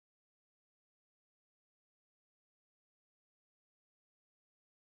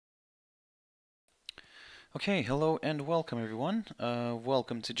Okay, hello and welcome everyone.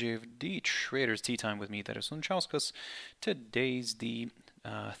 Welcome to JFD Traders Tea Time with me, Darius Anucauskas. Today's the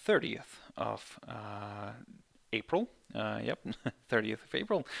 30th of April. Yep, 30th of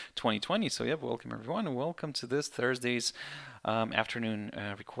April 2020. So, yep, welcome everyone and welcome to this Thursday's afternoon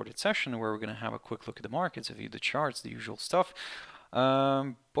recorded session where we're going to have a quick look at the markets, view the charts, the usual stuff.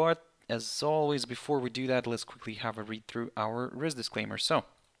 But as always, before we do that, let's quickly have a read through our risk disclaimer. So,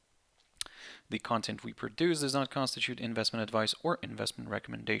 the content we produce does not constitute investment advice or investment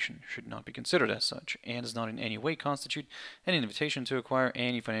recommendation, should not be considered as such, and does not in any way constitute an invitation to acquire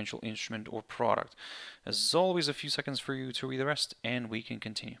any financial instrument or product. As always, a few seconds for you to read the rest, and we can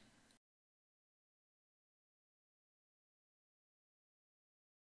continue.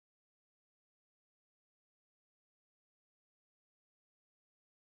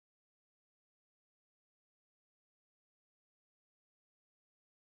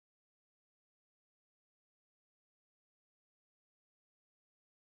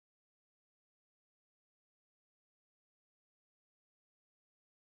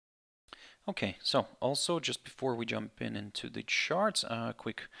 Okay, so also just before we jump into the charts, a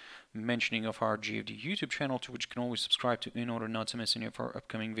quick mentioning of our JFD YouTube channel, to which you can always subscribe to in order not to miss any of our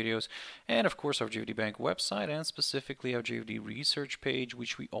upcoming videos, and of course our JFD Bank website, and specifically our JFD research page,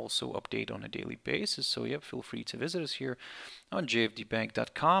 which we also update on a daily basis. So yep, feel free to visit us here on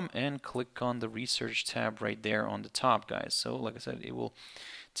jfdbank.com and click on the research tab right there on the top, guys. So like I said, it will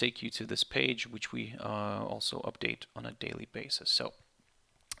take you to this page, which we also update on a daily basis. So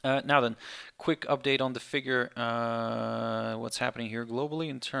now then, quick update on the figure, what's happening here globally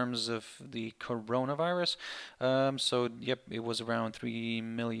in terms of the coronavirus. So, yep, it was around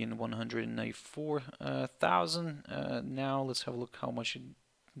 3,194,000. Now let's have a look how much it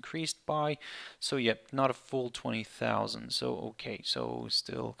increased by. So, yep, not a full 20,000. So, okay, so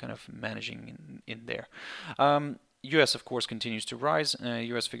still kind of managing in there. US, of course, continues to rise.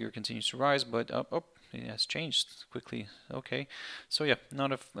 US figure continues to rise, but it has changed quickly. Okay, so yeah,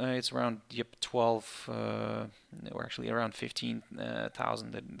 it's around 12 or actually around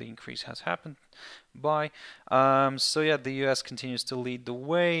 15,000 that the increase has happened by. So yeah, the US continues to lead the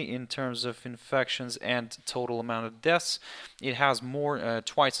way in terms of infections and total amount of deaths. It has more,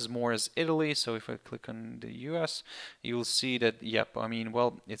 twice as more as Italy. So if I click on the US, you will see that, yep, I mean,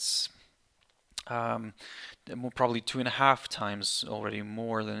 well, it's probably 2.5 times already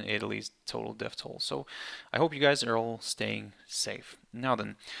more than Italy's total death toll. So I hope you guys are all staying safe. Now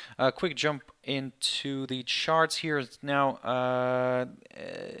then, a quick jump into the charts here. Now,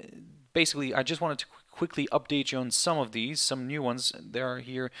 basically, I just wanted to quickly update you on some of these, some new ones that are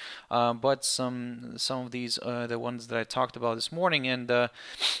here, but some of these the ones that I talked about this morning. And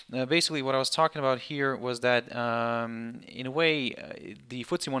basically what I was talking about here was that in a way the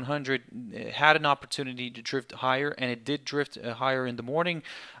FTSE 100 had an opportunity to drift higher, and it did drift higher in the morning,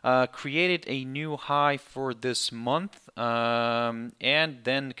 created a new high for this month, and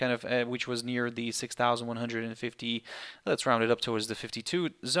then kind of which was near the 6,150, let's round it up towards the 52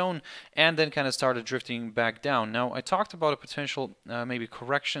 zone, and then kind of started drifting back down. Now, I talked about a potential maybe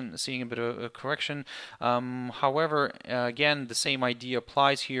correction, seeing a bit of a correction. However, again, the same idea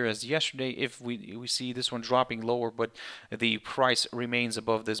applies here as yesterday. If we see this one dropping lower, but the price remains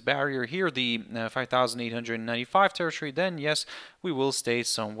above this barrier here, the 5,895 territory, then yes, we will stay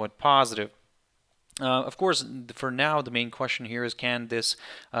somewhat positive. Of course, for now, the main question here is, can this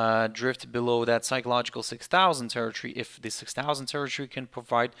drift below that psychological 6,000 territory? If the 6,000 territory can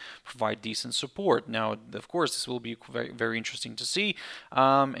provide decent support. Now, of course, this will be very, very interesting to see,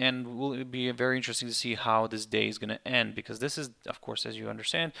 and will be very interesting to see how this day is going to end, because this is, of course, as you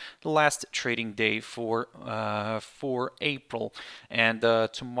understand, the last trading day for April, and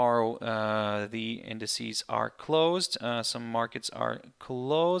tomorrow the indices are closed. Some markets are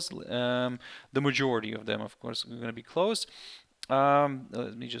closed. The majority of them, of course, are going to be closed.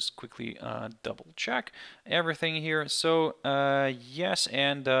 Let me just quickly double check everything here. So yes,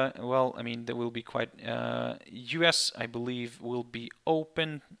 and well, I mean, there will be quite US, I believe, will be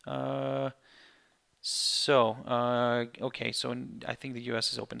open. So, okay, so I think the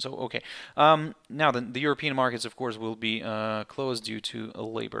US is open. So, okay. Now, then, the European markets, of course, will be closed due to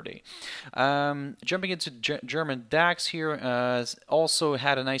Labor Day. Jumping into German DAX here, also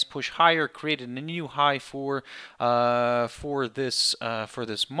had a nice push higher, created a new high for this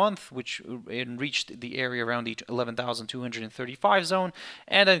month, which reached the area around the 11,235 zone,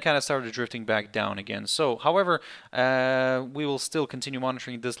 and then kind of started drifting back down again. So, however, we will still continue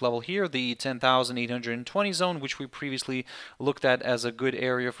monitoring this level here, the 10,800 2,820 zone, which we previously looked at as a good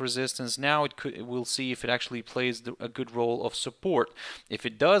area of resistance. Now we'll see if it actually plays a good role of support. If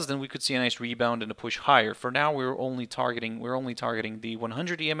it does, then we could see a nice rebound and a push higher. For now, we're only targeting the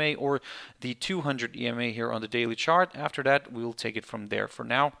 100 EMA or the 200 EMA here on the daily chart. After that, we'll take it from there. For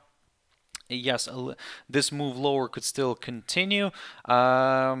now, yes, this move lower could still continue,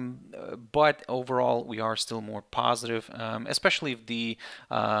 but overall we are still more positive, especially if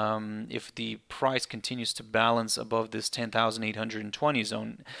the price continues to balance above this 10,820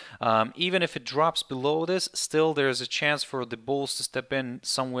 zone. Even if it drops below this, still there's a chance for the bulls to step in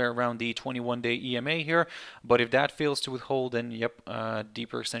somewhere around the 21-day EMA here. But if that fails to withhold, then yep,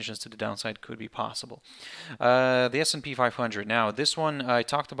 deeper extensions to the downside could be possible. The S&P 500. Now, this one I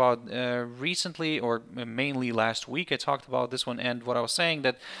talked about recently, or mainly last week. I talked about this one, and what I was saying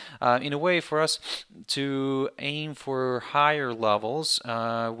that in a way for us to aim for higher levels,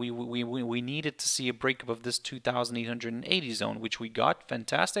 we needed to see a break above this 2,880 zone, which we got.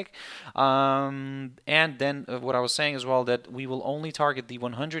 Fantastic. And then what I was saying as well, that we will only target the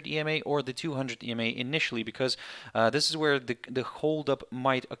 100 EMA or the 200 EMA initially, because this is where the holdup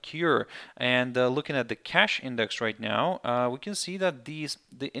might occur. And looking at the cash index right now, we can see that the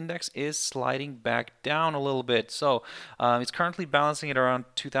index is sliding back down a little bit. So it's currently balancing at around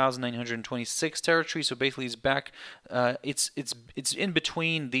 2,926 territory. So basically it's back, it's in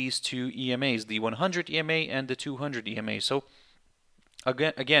between these two EMAs, the 100 EMA and the 200 EMA. So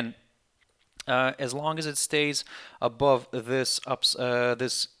again, as long as it stays above this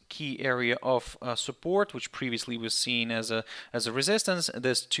this key area of support, which previously was seen as a resistance,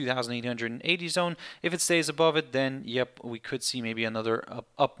 this 2,880 zone, if it stays above it, then yep, we could see maybe another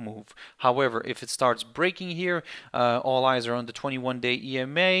up move. However, if it starts breaking here, all eyes are on the 21-day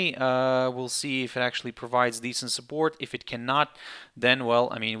EMA. We'll see if it actually provides decent support. If it cannot, then well,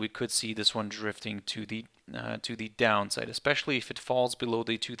 I mean, we could see this one drifting to the downside, especially if it falls below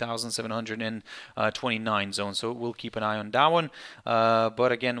the 2,729 zone. So we'll keep an eye on that one.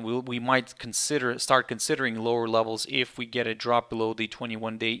 But again, we might start considering lower levels if we get a drop below the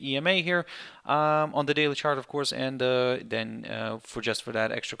 21-day EMA here on the daily chart, of course. And then for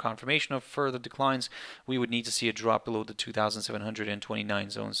that extra confirmation of further declines, we would need to see a drop below the 2,729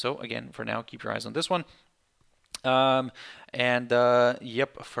 zone. So again, for now, keep your eyes on this one. Yep,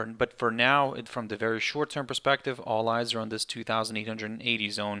 but for now, from the very short-term perspective, all eyes are on this 2,880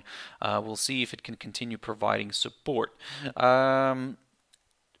 zone. We'll see if it can continue providing support.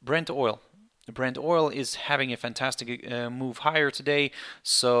 Brent oil. Brent oil is having a fantastic move higher today,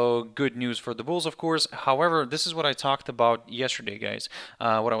 so good news for the bulls, of course. However, this is what I talked about yesterday, guys.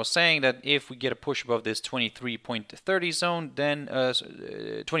 What I was saying, that if we get a push above this 23.30 zone, then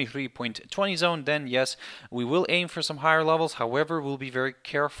 23.20 zone, then yes, we will aim for some higher levels. However, we'll be very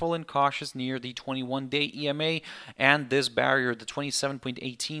careful and cautious near the 21-day EMA and this barrier, the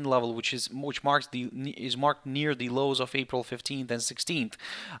 27.18 level, which is marked near the lows of April 15th and 16th.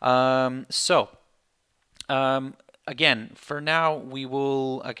 Again, for now, we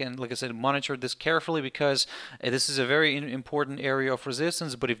will, again, like I said, monitor this carefully, because this is a very important area of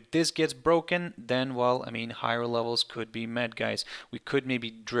resistance. But if this gets broken, then, well, I mean, higher levels could be met, guys. We could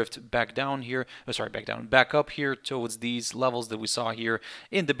maybe drift back down here, back up here towards these levels that we saw here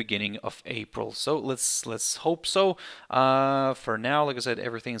in the beginning of April. So let's hope so. For now, like I said,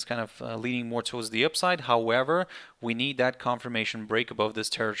 everything's kind of leaning more towards the upside. However, we need that confirmation break above this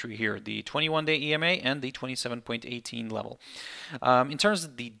territory here, the 21-day EMA and the 27.18 level. In terms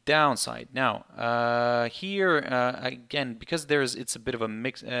of the downside, now here again, because it's a bit of a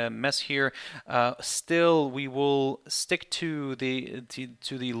mess here, still we will stick to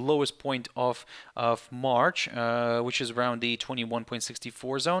the lowest point of March, which is around the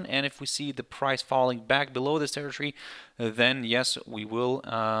 21.64 zone. And if we see the price falling back below this territory, then yes, we will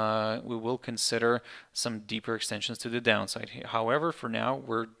consider some deeper extensions to the downside. However, for now,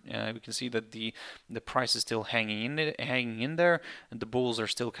 we can see that the price is still hanging in there, and the bulls are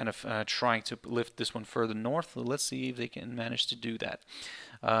still kind of trying to lift this one further north. Let's see if they can manage to do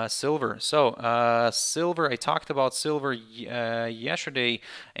that. Silver. So silver, I talked about silver yesterday,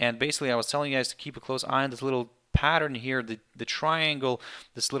 and basically I was telling you guys to keep a close eye on this little pattern here, the triangle,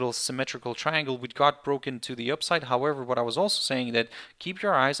 this little symmetrical triangle, which got broken to the upside. However, what I was also saying, that keep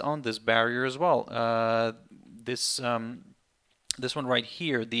your eyes on this barrier as well. This this one right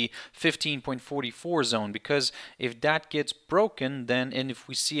here, the 15.44 zone, because if that gets broken, then, and if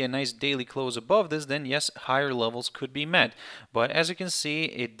we see a nice daily close above this, then yes, higher levels could be met. But as you can see,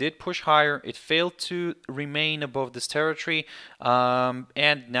 it did push higher, it failed to remain above this territory,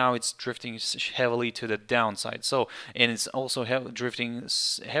 and now it's drifting heavily to the downside. So, and it's also drifting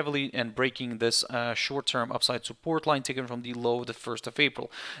heavily and breaking this short-term upside support line taken from the low of the 1st of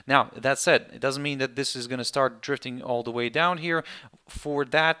April. Now, that said, it doesn't mean that this is going to start drifting all the way down here. For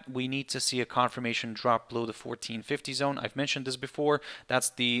that, we need to see a confirmation drop below the 1450 zone. I've mentioned this before. That's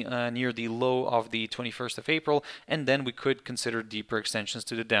the near the low of the 21st of April, and then we could consider deeper extensions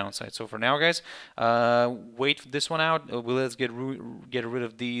to the downside. So for now, guys, wait this one out. Let's get rid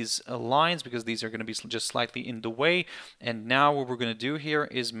of these lines, because these are going to be just slightly in the way. And now what we're going to do here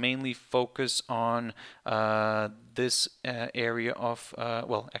is mainly focus on this area of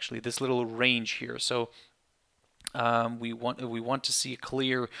well, actually this little range here. So we want to see a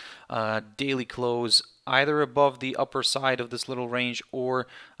clear daily close either above the upper side of this little range or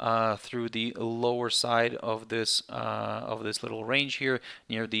through the lower side of this little range here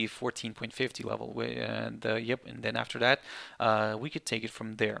near the 14.50 level. And yep, and then after that we could take it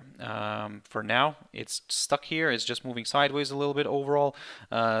from there. For now, it's stuck here. It's just moving sideways a little bit overall.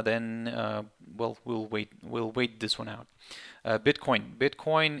 Then well, we'll wait this one out.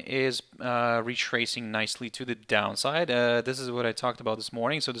 Bitcoin is retracing nicely to the downside. This is what I talked about this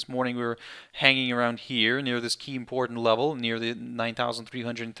morning. So this morning we were hanging around here near this key important level, near the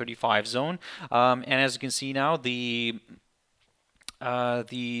 9,335 zone. And as you can see now, the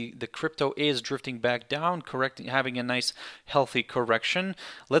crypto is drifting back down, having a nice healthy correction.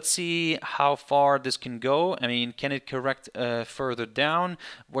 Let's see how far this can go. I mean, can it correct further down?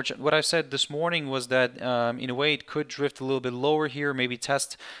 What I said this morning was that in a way it could drift a little bit lower here, maybe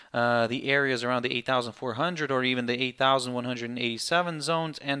test the areas around the 8,400 or even the 8,187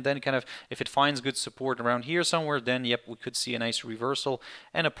 zones, and then kind of, if it finds good support around here somewhere, then yep, we could see a nice reversal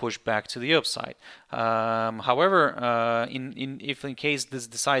and a push back to the upside. However, if in case this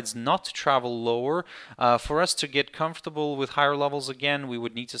decides not to travel lower, for us to get comfortable with higher levels again, we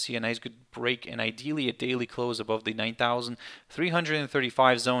would need to see a nice good break and ideally a daily close above the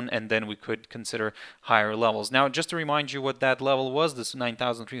 9,335 zone, and then we could consider higher levels. Now, just to remind you what that level was, this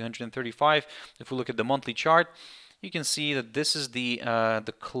 9,335, if we look at the monthly chart, you can see that this is the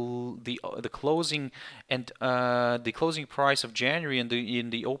closing and the closing price of January and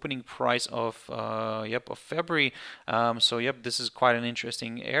the opening price of of February. So yep, this is quite an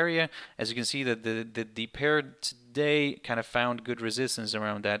interesting area. As you can see that the pair today kind of found good resistance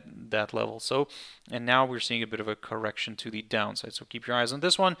around that level. So, and now we're seeing a bit of a correction to the downside. So keep your eyes on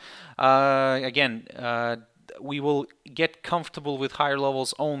this one. Again, we will get comfortable with higher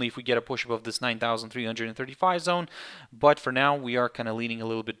levels only if we get a push above this 9,335 zone. But for now, we are kind of leaning a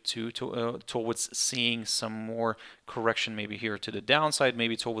little bit towards seeing some more correction, maybe here to the downside,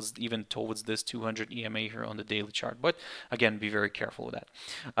 maybe even towards this 200 EMA here on the daily chart. But again, be very careful with that.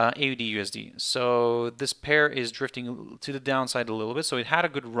 AUDUSD. So this pair is drifting to the downside a little bit. So it had a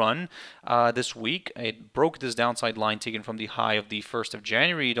good run this week. It broke this downside line taken from the high of the 1st of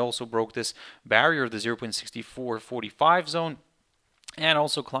January. It also broke this barrier, the 0.6445 zone, and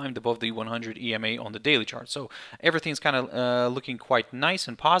also climbed above the 100 EMA on the daily chart. So everything's kind of looking quite nice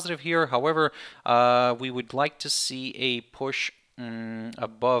and positive here. However, we would like to see a push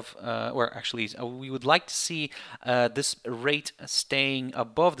above, or actually we would like to see this rate staying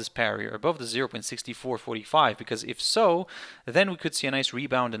above this barrier, above the 0.6445, because if so, then we could see a nice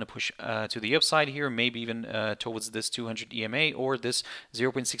rebound and a push to the upside here, maybe even towards this 200 EMA or this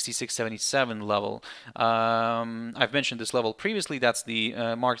 0.6677 level. I've mentioned this level previously. That's the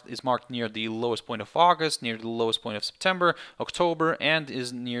marked near the lowest point of August, near the lowest point of September, October, and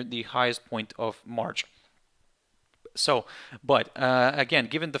is near the highest point of March. So, but again,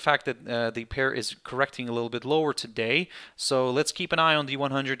 given the fact that the pair is correcting a little bit lower today, so let's keep an eye on the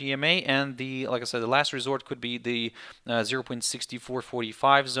 100 EMA, and like I said, the last resort could be the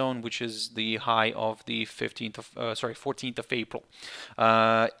 0.6445 zone, which is the high of the 14th of April.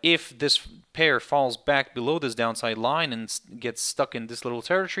 If this pair falls back below this downside line and gets stuck in this little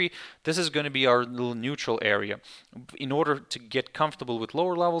territory, this is going to be our little neutral area. In order to get comfortable with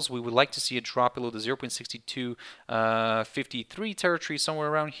lower levels, we would like to see a drop below the 0.6253 territory, somewhere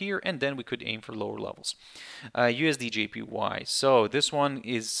around here, and then we could aim for lower levels. USDJPY. So this one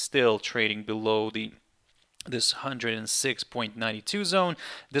is still trading below the this 106.92 zone.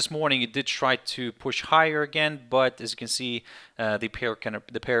 This morning it did try to push higher again, but as you can see, the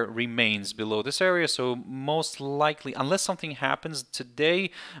pair remains below this area. So most likely, unless something happens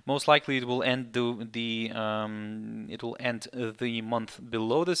today, most likely it will end the month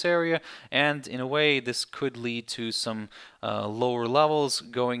below this area, and in a way this could lead to some lower levels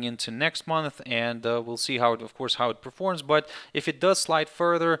going into next month, and we'll see how it, of course, how it performs. But if it does slide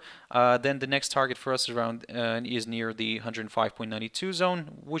further, then the next target for us is near the 105.92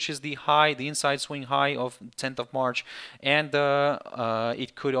 zone, which is the high, the inside swing high of 10th of March, and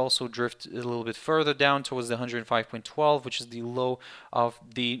it could also drift a little bit further down towards the 105.12, which is the low of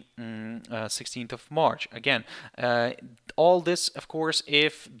the 16th of March. Again, all this, of course,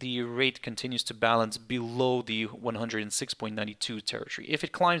 if the rate continues to balance below the 106.92 territory. If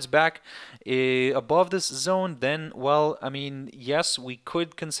it climbs back above this zone, then, well, I mean, yes, we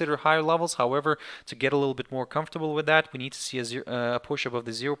could consider higher levels. However, to get a little bit more comfortable with that, we need to see a push above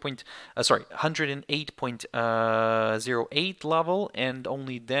the 108.08 level, and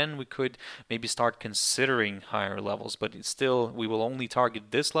only then we could maybe start considering higher levels. But it's still, we will only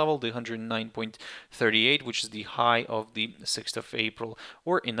target this level, the 109.38, which is the high of the 6th of April,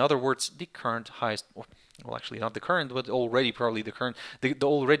 or in other words, the current highest. Well, actually not the current, but already probably the current,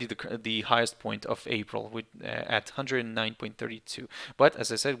 the highest point of April with at 109.32. But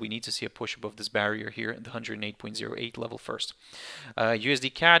as I said, we need to see a push above this barrier here at the 108.08 level first.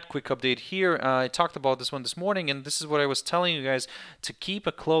 USDCAD, quick update here. I talked about this one this morning, and this is what I was telling you guys, to keep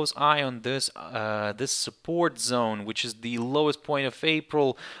a close eye on this this support zone, which is the lowest point of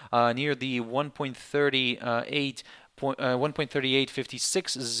April, near the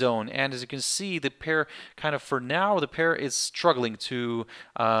 1.3856 zone. And as you can see, the pair kind of, for now, the pair is struggling to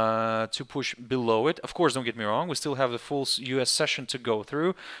push below it. Of course, don't get me wrong, we still have the full US session to go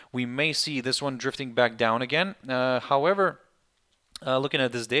through. We may see this one drifting back down again. However, looking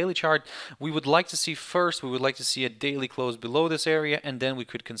at this daily chart, we would like to see a daily close below this area, and then we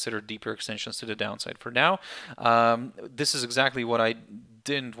could consider deeper extensions to the downside. For now, this is exactly what I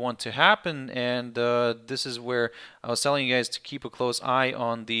didn't want to happen, and this is where I was telling you guys to keep a close eye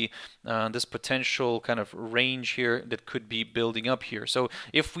on the this potential kind of range here that could be building up here. So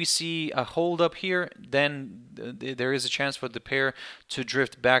if we see a hold up here, then there is a chance for the pair to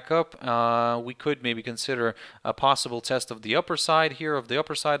drift back up. We could maybe consider a possible test of the upper side here, of the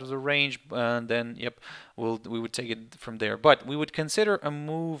upper side of the range, and then we would take it from there. But we would consider a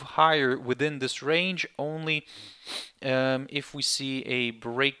move higher within this range only if we see a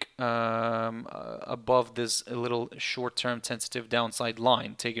break above this little short-term tentative downside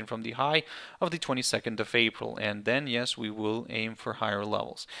line taken from the high of the 22nd of April, and then yes, we will aim for higher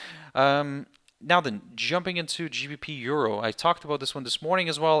levels. Now then, jumping into GBP Euro, I talked about this one this morning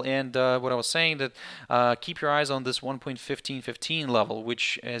as well, and what I was saying that keep your eyes on this 1.1515 level,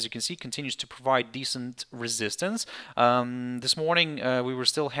 which, as you can see, continues to provide decent resistance. This morning we were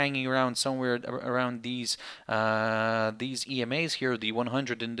still hanging around somewhere around these EMAs here, the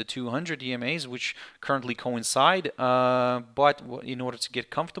 100 and the 200 EMAs, which currently coincide. But in order to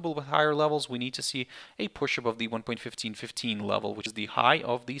get comfortable with higher levels, we need to see a push above the 1.1515 level, which is the high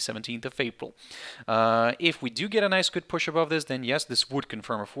of the 17th of April. If we do get a nice good push above this, then yes, this would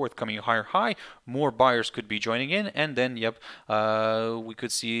confirm a forthcoming higher high. More buyers could be joining in, and then we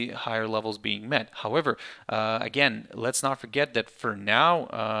could see higher levels being met. However, again, let's not forget that for now,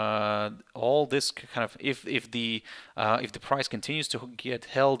 all this kind of, if the price continues to get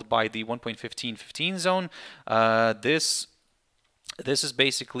held by the 1.1515 zone, this is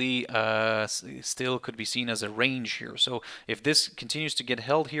basically still could be seen as a range here. So if this continues to get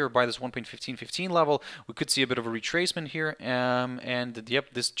held here by this 1.1515 level, we could see a bit of a retracement here, and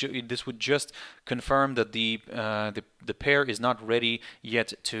this would just confirm that the pair is not ready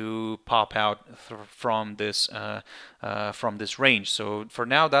yet to pop out from this range. So for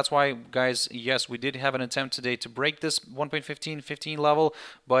now, that's why, guys, yes, we did have an attempt today to break this 1.1515 level,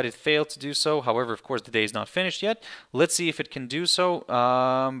 but it failed to do so. However, of course, the day is not finished yet. Let's see if it can do so.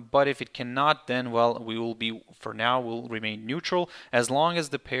 But if it cannot, then, well, we will be, for now, we'll remain neutral as long as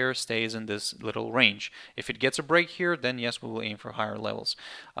the pair stays in this little range. If it gets a break here, then yes, we will aim for higher levels.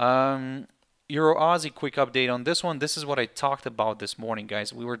 EURAUD, quick update on this one. This is what I talked about this morning,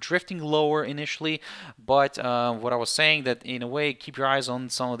 guys. We were drifting lower initially, but what I was saying, that in a way, keep your eyes on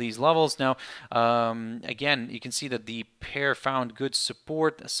some of these levels. Now, again, you can see that the pair found good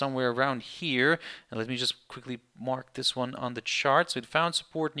support somewhere around here. And let me just quickly mark this one on the chart. So it found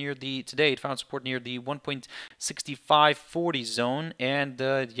support near the, today it found support near the 1.6540 zone, and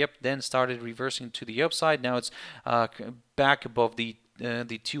then started reversing to the upside. Now it's back above the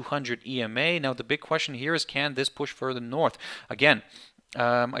the 200 EMA. Now the big question here is, can this push further north? Again,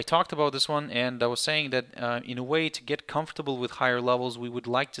 I talked about this one, and I was saying that in a way, to get comfortable with higher levels, we would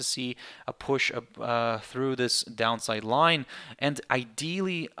like to see a push up, through this downside line, and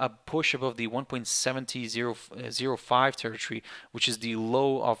ideally a push above the 1.7005 territory, which is the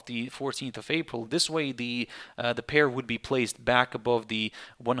low of the 14th of April. This way, the pair would be placed back above the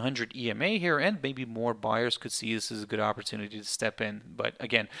 100 EMA here, and maybe more buyers could see this as a good opportunity to step in. But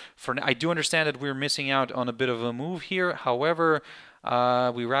again, for now, I do understand that we're missing out on a bit of a move here. However,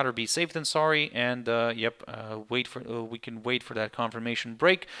 we rather be safe than sorry, and we can wait for that confirmation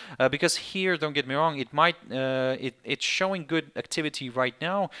break, because here, don't get me wrong, it's showing good activity right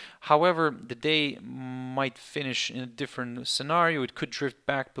now. However, the day might finish in a different scenario. It could drift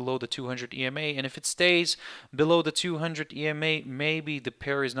back below the 200 EMA, and if it stays below the 200 EMA, maybe the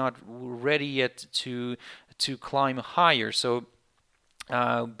pair is not ready yet to climb higher. So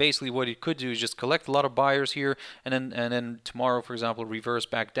basically what it could do is just collect a lot of buyers here, and then tomorrow, for example, reverse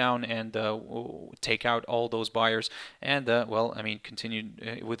back down and take out all those buyers, and well, I mean, continue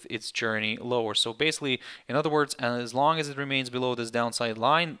with its journey lower. So basically, in other words, as long as it remains below this downside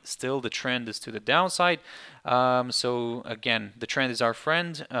line, still the trend is to the downside. So again, the trend is our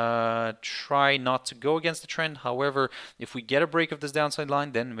friend. Try not to go against the trend. However, if we get a break of this downside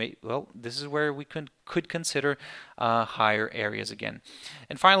line, then well, this is where we could consider higher areas again.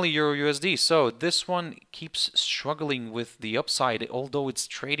 And finally, EURUSD. So this one keeps struggling with the upside, although it's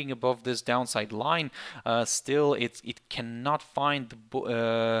trading above this downside line. Still, it cannot find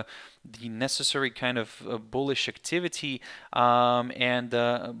the necessary kind of bullish activity, and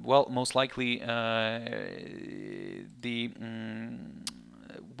well, most likely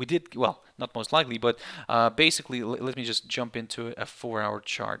we did, well, not most likely, but basically, let me just jump into a 4-hour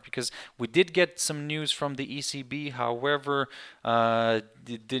chart, because we did get some news from the ECB. However,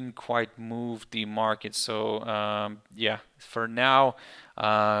 it didn't quite move the market. So yeah, for now,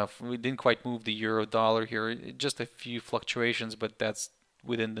 we didn't quite move the euro dollar here. Just a few fluctuations, but that's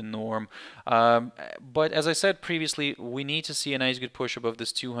within the norm. But as I said previously, we need to see a nice good push above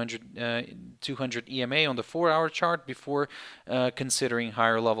this 200 EMA on the 4-hour chart before considering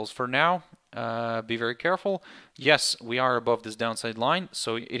higher levels. For now, be very careful. Yes, we are above this downside line,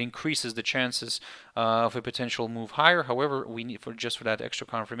 so it increases the chances of a potential move higher. However, we need, for that extra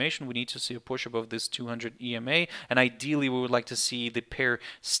confirmation, we need to see a push above this 200 EMA, and ideally we would like to see the pair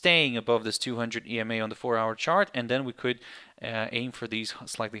staying above this 200 EMA on the 4-hour chart, and then we could aim for these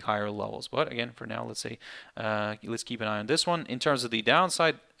slightly higher levels. But again, for now, let's keep an eye on this one. In terms of the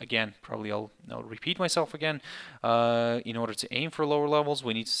downside, again, probably I'll repeat myself again. In order to aim for lower levels,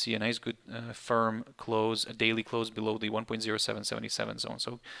 we need to see a nice good firm close, a daily close below the 1.0777 zone.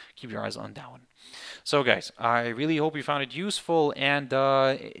 So keep your eyes on that one. So guys, I really hope you found it useful, and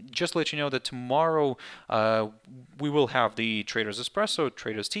just to let you know that tomorrow we will have the Traders Espresso,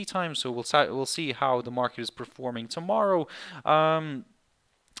 Traders Tea Time. So we'll see how the market is performing tomorrow.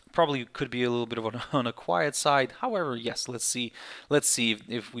 Probably could be a little bit of on a quiet side. However, yes, let's see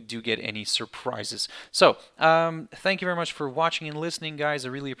if we do get any surprises. So thank you very much for watching and listening, guys. I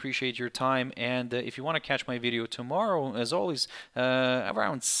really appreciate your time, and if you want to catch my video tomorrow, as always,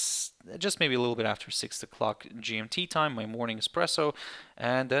 around just maybe a little bit after 6 o'clock GMT time, my morning espresso,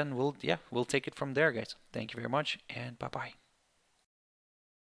 and then we'll take it from there, guys. Thank you very much, and bye-bye.